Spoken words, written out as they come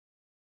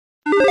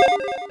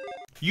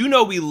You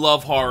know we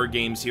love horror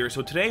games here,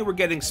 so today we're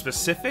getting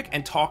specific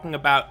and talking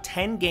about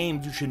 10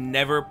 games you should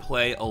never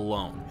play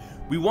alone.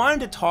 We wanted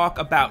to talk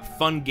about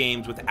fun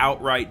games with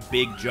outright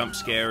big jump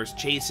scares,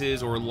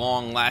 chases, or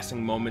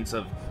long-lasting moments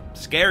of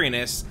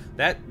scariness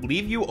that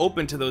leave you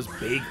open to those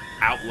big,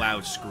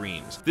 out-loud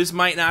screams. This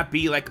might not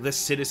be like the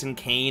Citizen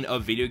Kane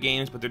of video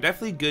games, but they're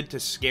definitely good to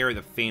scare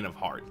the faint of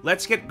heart.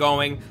 Let's get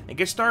going and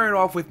get started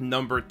off with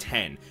number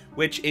 10,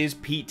 which is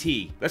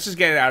PT. Let's just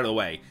get it out of the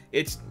way.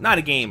 It's not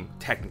a game,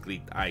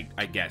 technically, I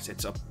guess.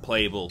 It's a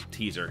playable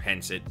teaser,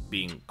 hence it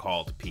being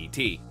called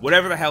PT.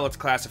 Whatever the hell it's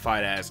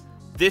classified as,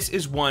 this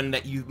is one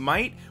that you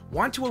might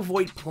want to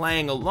avoid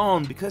playing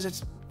alone because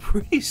it's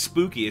pretty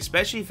spooky,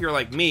 especially if you're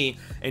like me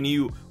and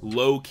you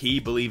low-key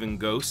believe in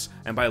ghosts,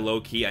 and by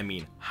low-key I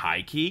mean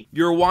high-key.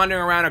 You're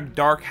wandering around a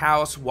dark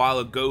house while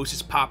a ghost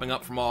is popping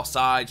up from all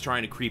sides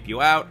trying to creep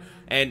you out,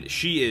 and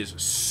she is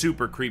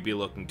super creepy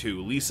looking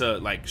too. Lisa,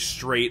 like,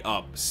 straight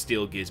up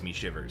still gives me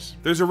shivers.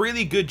 There's a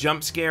really good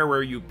jump scare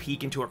where you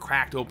peek into a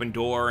cracked open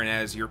door, and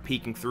as you're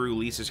peeking through,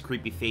 Lisa's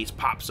creepy face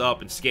pops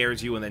up and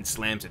scares you and then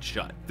slams it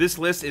shut. This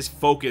list is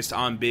focused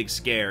on big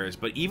scares,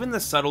 but even the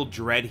subtle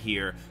dread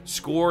here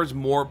scores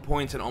more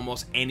points than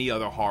almost any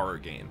other horror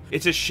game.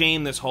 It's a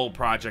shame this whole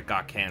project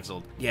got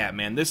canceled. Yeah,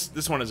 man, this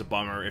one is a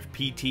bummer. If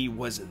PT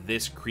was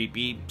this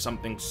creepy,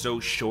 something so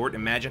short,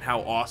 imagine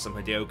how awesome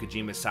Hideo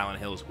Kojima's Silent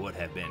Hills would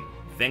have been.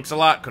 Thanks a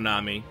lot,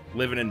 Konami.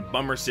 Living in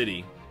Bummer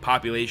City.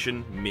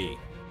 Population, me.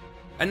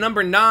 At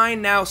number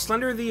 9, now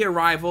Slender the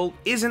Arrival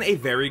isn't a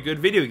very good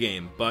video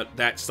game, but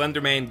that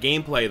Slenderman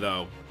gameplay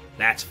though,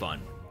 that's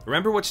fun.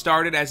 Remember what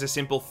started as a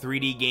simple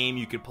 3D game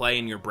you could play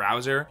in your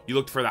browser? You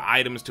looked for the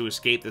items to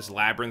escape this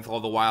labyrinth all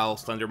the while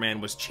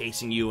Slenderman was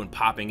chasing you and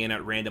popping in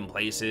at random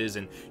places,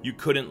 and you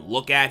couldn't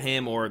look at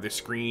him or the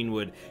screen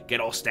would get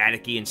all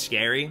staticky and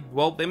scary?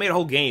 Well, they made a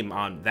whole game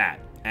on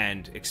that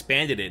and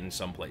expanded it in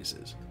some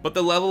places. But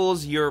the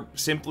levels you're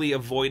simply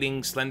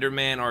avoiding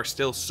Slenderman are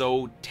still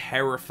so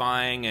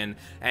terrifying and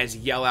as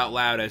yell out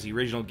loud as the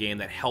original game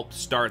that helped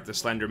start the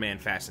Slenderman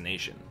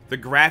fascination. The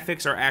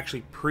graphics are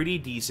actually pretty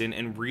decent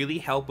and really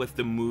help with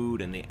the mood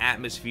and the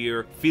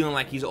atmosphere. Feeling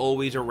like he's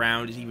always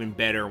around is even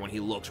better when he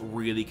looks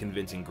really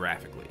convincing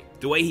graphically.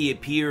 The way he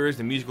appears,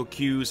 the musical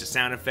cues, the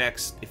sound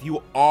effects, if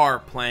you are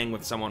playing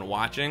with someone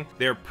watching,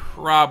 they're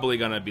probably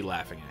gonna be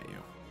laughing at you.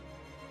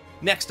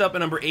 Next up at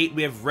number 8,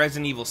 we have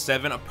Resident Evil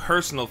 7, a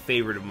personal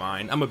favorite of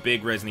mine. I'm a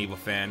big Resident Evil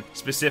fan,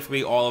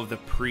 specifically all of the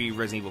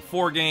pre-Resident Evil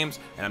 4 games,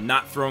 and I'm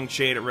not throwing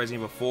shade at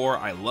Resident Evil 4.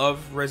 I love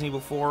Resident Evil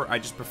 4, I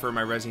just prefer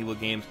my Resident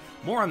Evil games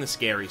more on the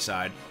scary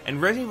side,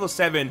 and Resident Evil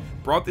 7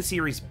 brought the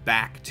series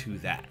back to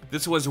that.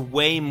 This was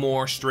way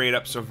more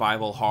straight-up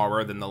survival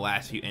horror than the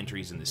last few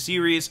entries in the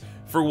series.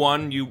 For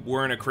one, you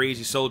weren't a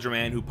crazy soldier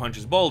man who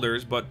punches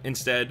boulders, but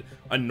instead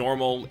a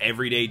normal,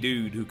 everyday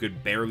dude who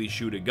could barely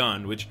shoot a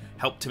gun, which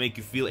helped to make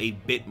you feel a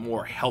bit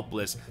more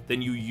helpless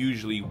than you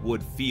usually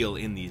would feel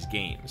in these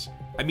games.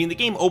 I mean, the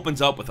game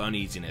opens up with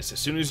uneasiness. As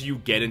soon as you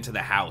get into the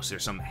house,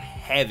 there's some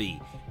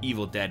heavy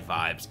Evil Dead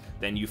vibes.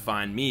 Then you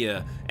find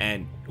Mia,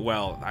 and,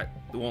 well, I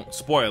won't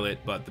spoil it,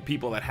 but the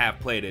people that have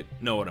played it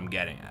know what I'm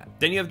getting at.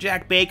 Then you have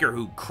Jack Baker,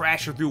 who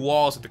crashes through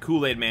walls at the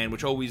Kool-Aid Man,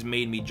 which always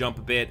made me jump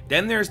a bit.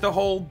 Then there's the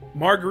whole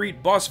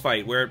Marguerite boss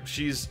fight, where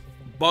she's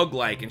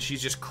bug-like, and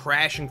she's just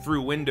crashing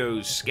through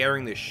windows,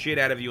 scaring the shit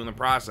out of you in the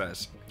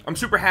process. I'm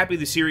super happy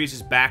the series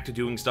is back to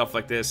doing stuff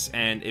like this,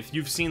 and if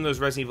you've seen those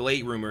Resident Evil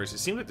 8 rumors, it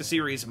seems like the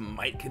series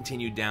might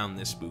continue down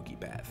this spooky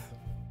path.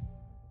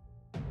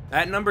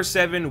 At number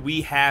 7,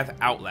 we have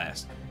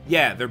Outlast.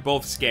 Yeah, they're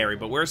both scary,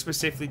 but we're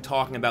specifically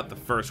talking about the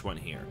first one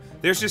here.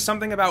 There's just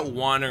something about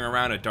wandering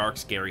around a dark,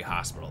 scary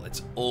hospital.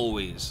 It's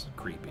always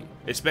creepy.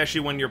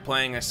 Especially when you're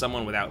playing as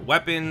someone without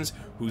weapons,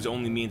 whose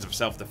only means of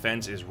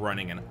self-defense is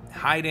running and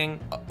hiding.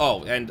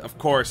 Oh, and of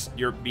course,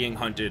 you're being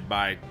hunted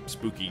by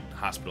spooky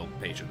hospital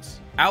patients.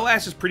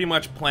 Outlast is pretty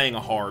much playing a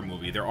horror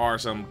movie. There are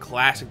some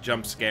classic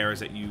jump scares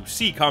that you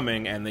see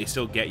coming and they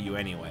still get you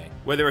anyway.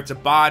 Whether it's a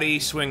body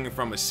swinging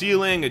from a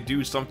ceiling, a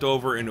dude slumped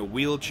over in a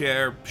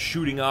wheelchair,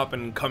 shooting up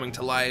and coming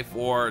to life,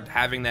 or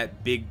having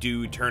that big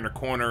dude turn a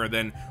corner and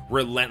then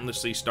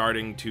relentlessly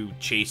starting to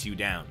chase you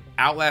down.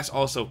 Outlast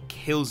also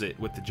kills it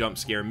with the jump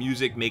scare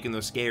music, making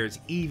those scares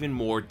even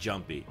more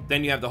jumpy.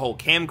 Then you have the whole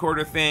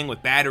camcorder thing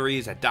with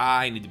batteries that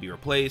die, need to be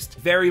replaced.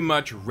 Very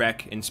much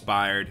Rec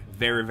inspired,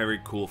 very, very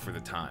cool for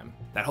the time.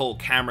 That whole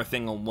camera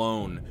thing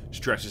alone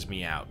stresses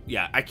me out.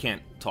 Yeah, I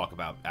can't talk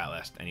about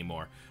Outlast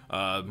anymore.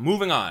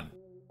 Moving on.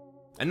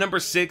 At number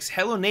 6,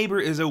 Hello Neighbor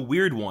is a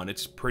weird one.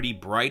 It's pretty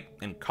bright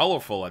and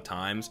colorful at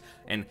times,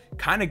 and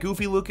kinda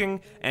goofy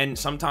looking, and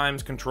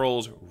sometimes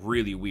controls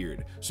really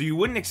weird. So you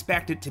wouldn't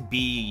expect it to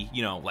be,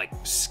 you know, like,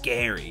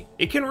 scary.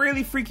 It can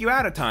really freak you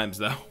out at times,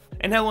 though.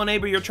 In Hello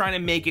Neighbor, you're trying to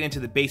make it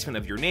into the basement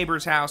of your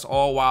neighbor's house,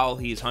 all while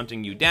he's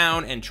hunting you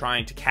down and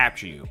trying to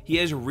capture you. He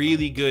has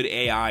really good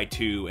AI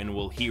too, and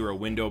will hear a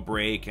window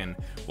break, and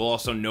will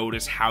also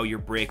notice how you're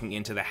breaking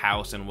into the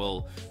house, and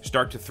will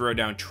start to throw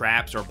down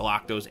traps or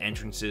block those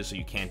entrances so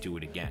you can't do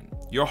it again.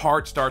 Your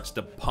heart starts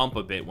to pump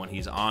a bit when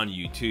he's on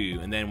you too,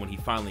 and then when he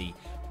finally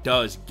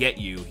does get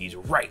you, he's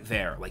right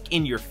there, like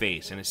in your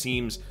face, and it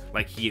seems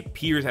like he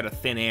appears out of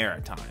thin air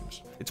at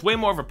times. It's way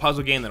more of a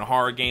puzzle game than a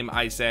horror game,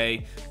 I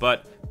say,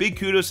 but big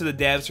kudos to the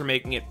devs for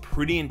making it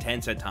pretty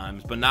intense at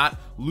times, but not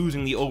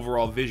losing the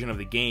overall vision of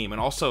the game,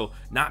 and also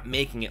not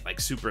making it like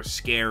super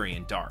scary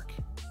and dark.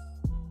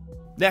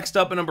 Next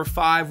up at number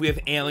 5, we have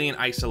Alien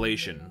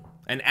Isolation.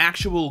 An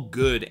actual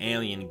good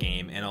Alien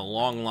game and a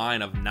long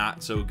line of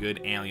not so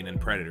good Alien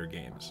and Predator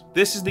games.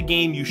 This is the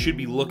game you should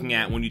be looking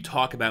at when you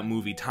talk about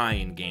movie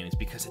tie-in games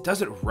because it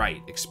does it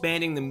right,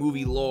 expanding the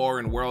movie lore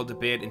and world a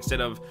bit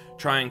instead of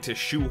trying to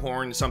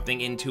shoehorn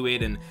something into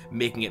it and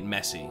making it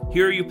messy.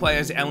 Here you play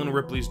as Ellen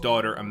Ripley's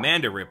daughter,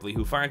 Amanda Ripley,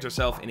 who finds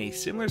herself in a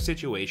similar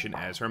situation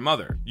as her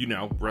mother. You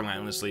know,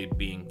 relentlessly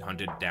being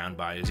hunted down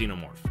by a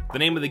xenomorph. The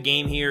name of the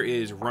game here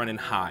is Run and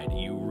Hide.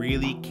 You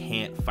really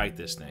can't fight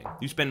this thing.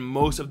 You spend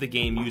most of the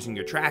game using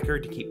your tracker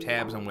to keep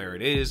tabs on where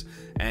it is,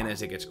 and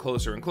as it gets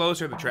closer and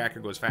closer, the tracker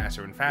goes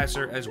faster and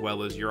faster, as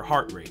well as your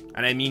heart rate.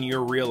 And I mean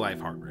your real life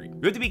heart rate.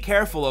 You have to be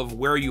careful of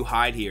where you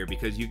hide here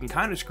because you can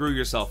kind of screw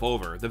yourself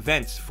over. The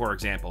vents, for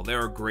example,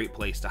 they're a great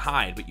place to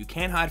hide, but you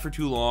can't hide for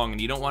too long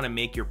and you don't want to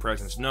make your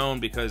presence known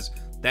because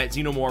that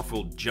xenomorph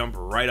will jump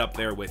right up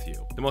there with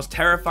you. The most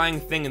terrifying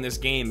thing in this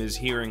game is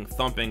hearing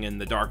thumping in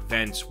the dark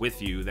vents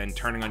with you, then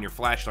turning on your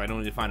flashlight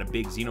only to find a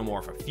big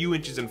xenomorph a few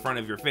inches in front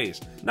of your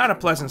face. Not a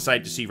pleasant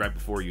sight to see right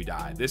before you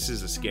die. This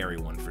is a scary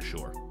one for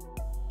sure.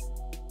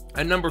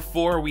 At number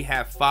 4, we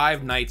have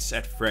Five Nights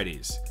at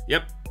Freddy's.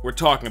 Yep, we're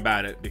talking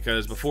about it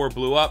because before it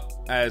blew up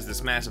as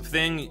this massive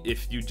thing,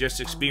 if you just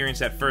experienced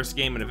that first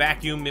game in a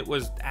vacuum, it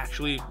was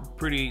actually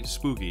pretty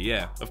spooky,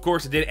 yeah. Of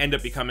course, it did end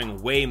up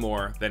becoming way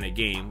more than a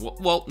game.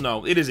 Well,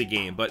 no, it is a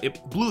game, but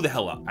it blew the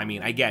hell up. I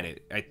mean, I get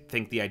it. I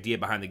think the idea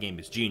behind the game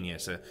is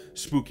genius. A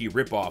spooky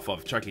ripoff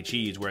of Chuck E.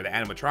 Cheese where the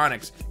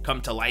animatronics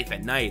come to life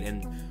at night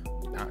and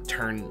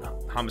turn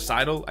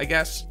homicidal, I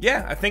guess.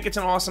 Yeah, I think it's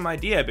an awesome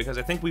idea because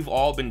I think we've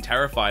all been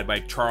terrified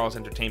by Charles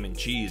Entertainment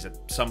Cheese at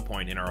some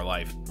point in our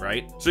life,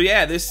 right? So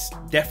yeah, this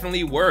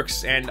definitely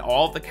works, and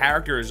all the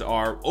characters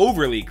are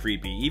overly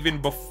creepy, even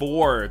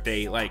before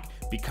they, like,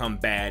 become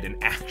bad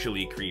and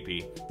actually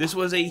creepy. This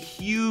was a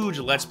huge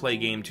Let's Play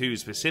game too,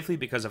 specifically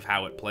because of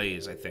how it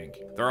plays, I think.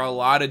 There are a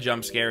lot of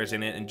jump scares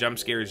in it, and jump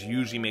scares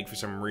usually make for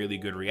some really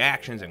good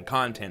reactions and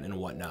content and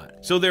whatnot.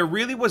 So there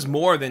really was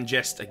more than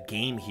just a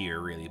game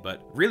here, really,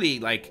 but really,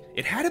 like,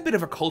 it had a bit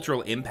of a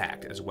cultural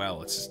impact as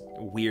well. It's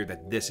weird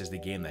that this is the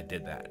game that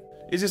did that.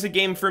 Is this a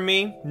game for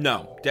me?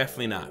 No,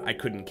 definitely not. I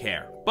couldn't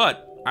care.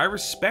 But I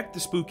respect the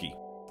spooky.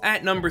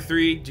 At number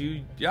 3,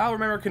 do y'all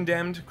remember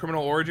Condemned: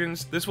 Criminal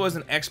Origins? This was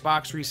an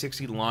Xbox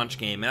 360 launch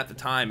game, and at the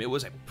time, it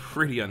was a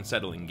pretty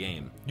unsettling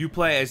game. You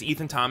play as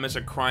Ethan Thomas,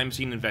 a crime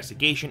scene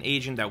investigation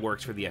agent that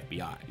works for the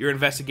FBI. You're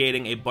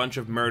investigating a bunch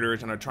of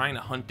murders and are trying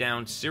to hunt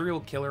down serial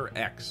killer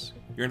X.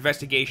 Your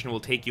investigation will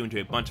take you into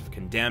a bunch of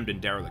condemned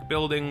and derelict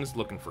buildings,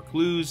 looking for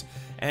clues,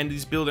 and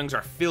these buildings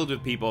are filled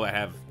with people that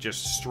have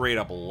just straight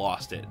up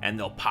lost it. And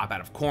they'll pop out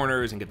of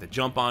corners and get the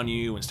jump on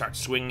you and start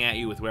swinging at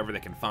you with whoever they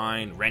can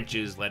find,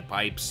 wrenches, lead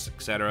pipes,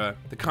 etc.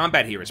 The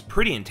combat here is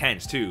pretty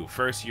intense too.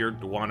 First you're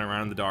wandering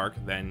around in the dark,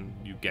 then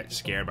you get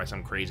scared by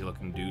some crazy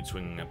looking dude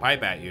swinging a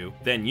pipe at you.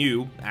 Then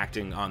you,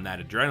 acting on that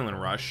adrenaline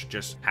rush,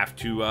 just have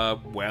to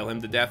wail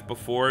him to death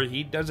before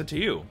he does it to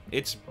you.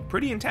 It's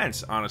pretty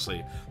intense,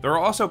 honestly. There are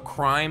also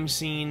crime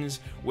scenes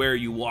where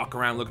you walk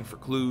around looking for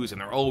clues, and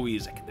they're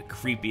always like the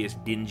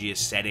creepiest, dingiest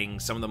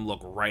settings. Some of them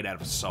look right out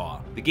of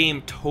Saw. The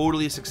game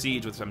totally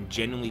succeeds with some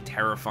genuinely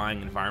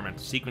terrifying environmental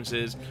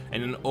sequences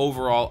and an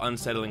overall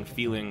unsettling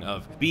feeling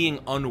of being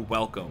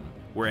unwelcome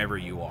wherever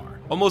you are.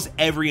 Almost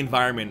every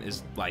environment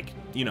is like,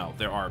 you know,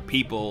 there are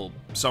people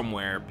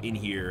somewhere in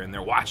here and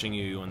they're watching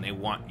you and they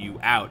want you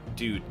out.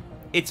 Dude,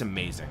 it's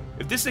amazing.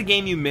 If this is a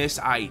game you miss,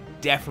 I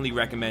definitely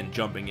recommend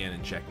jumping in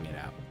and checking it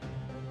out.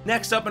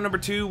 Next up at number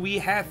 2, we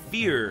have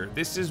Fear.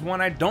 This is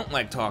one I don't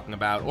like talking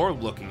about or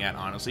looking at,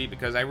 honestly,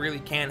 because I really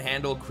can't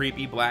handle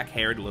creepy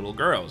black-haired little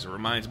girls. It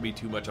reminds me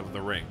too much of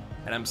The Ring,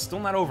 and I'm still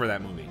not over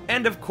that movie.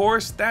 And of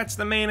course, that's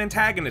the main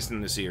antagonist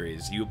in the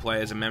series. You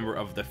play as a member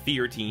of the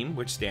Fear Team,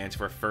 which stands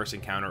for First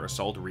Encounter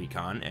Assault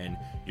Recon, and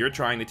you're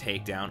trying to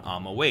take down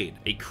Alma Wade,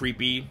 a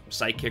creepy,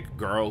 psychic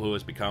girl who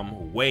has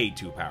become way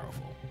too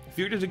powerful.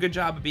 Fear does a good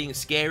job of being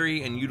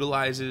scary and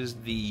utilizes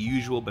the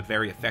usual but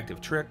very effective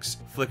tricks: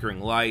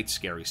 flickering lights,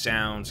 scary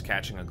sounds,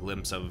 catching a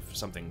glimpse of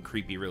something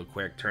creepy real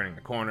quick, turning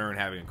the corner and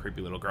having a creepy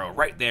little girl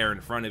right there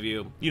in front of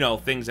you. You know,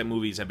 things that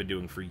movies have been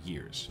doing for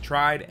years.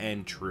 Tried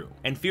and true.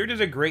 And Fear does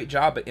a great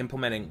job at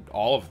implementing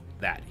all of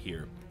that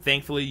here.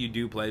 Thankfully, you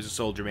do play as a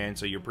soldier man,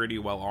 so you're pretty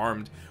well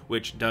armed,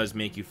 which does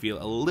make you feel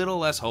a little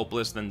less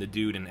hopeless than the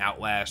dude in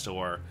Outlast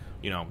or,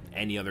 you know,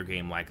 any other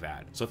game like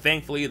that. So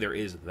thankfully, there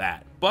is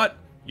that. But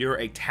you're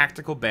a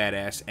tactical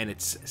badass and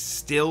it's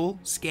still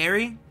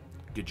scary.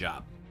 Good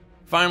job.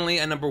 Finally,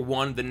 at number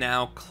 1, the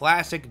now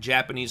classic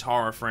Japanese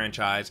horror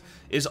franchise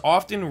is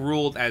often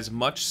ruled as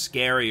much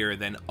scarier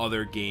than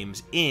other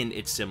games in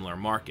its similar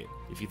market.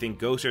 If you think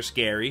ghosts are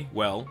scary,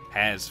 well,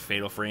 has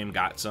Fatal Frame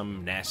got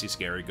some nasty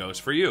scary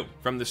ghosts for you?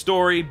 From the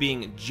story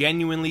being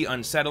genuinely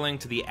unsettling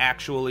to the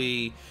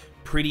actually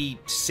pretty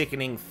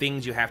sickening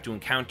things you have to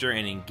encounter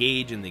and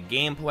engage in the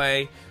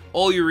gameplay,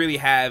 all you really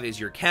have is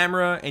your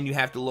camera, and you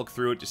have to look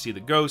through it to see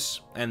the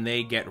ghosts, and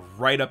they get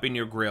right up in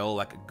your grill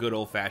like a good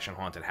old-fashioned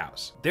haunted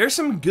house. There's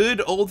some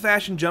good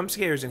old-fashioned jump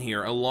scares in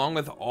here, along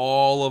with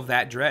all of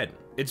that dread.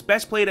 It's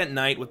best played at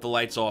night with the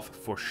lights off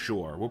for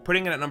sure. We're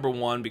putting it at number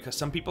 1 because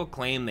some people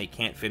claim they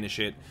can't finish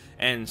it,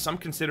 and some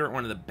consider it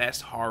one of the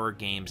best horror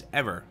games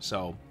ever,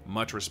 so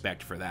much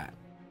respect for that.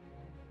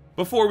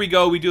 Before we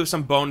go, we do have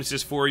some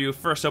bonuses for you.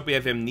 First up, we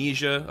have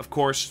Amnesia. Of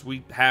course,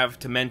 we have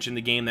to mention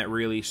the game that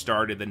really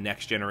started the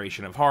next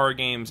generation of horror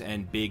games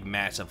and big,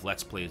 massive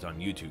Let's Plays on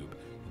YouTube.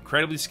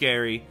 Incredibly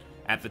scary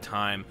at the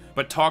time,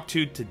 but talked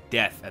to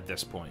death at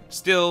this point.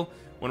 Still,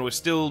 when it was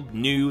still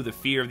new, the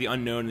fear of the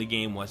unknown in the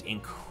game was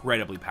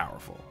incredibly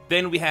powerful.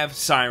 Then we have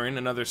Siren,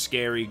 another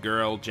scary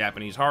girl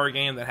Japanese horror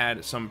game that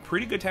had some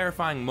pretty good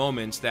terrifying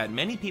moments that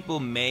many people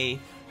may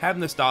have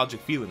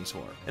nostalgic feelings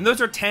for. And those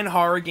are 10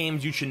 horror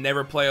games you should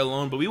never play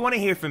alone, but we want to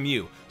hear from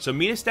you. So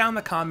meet us down in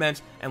the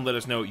comments and let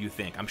us know what you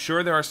think. I'm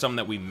sure there are some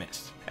that we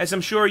missed. As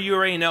I'm sure you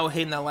already know,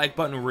 hitting that like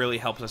button really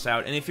helps us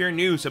out. And if you're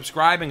new,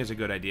 subscribing is a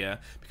good idea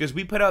because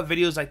we put out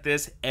videos like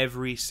this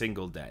every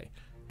single day.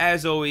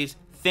 As always,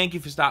 thank you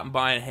for stopping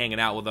by and hanging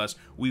out with us.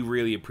 We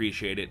really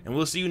appreciate it. And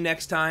we'll see you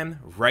next time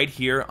right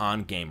here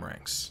on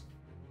gameranx.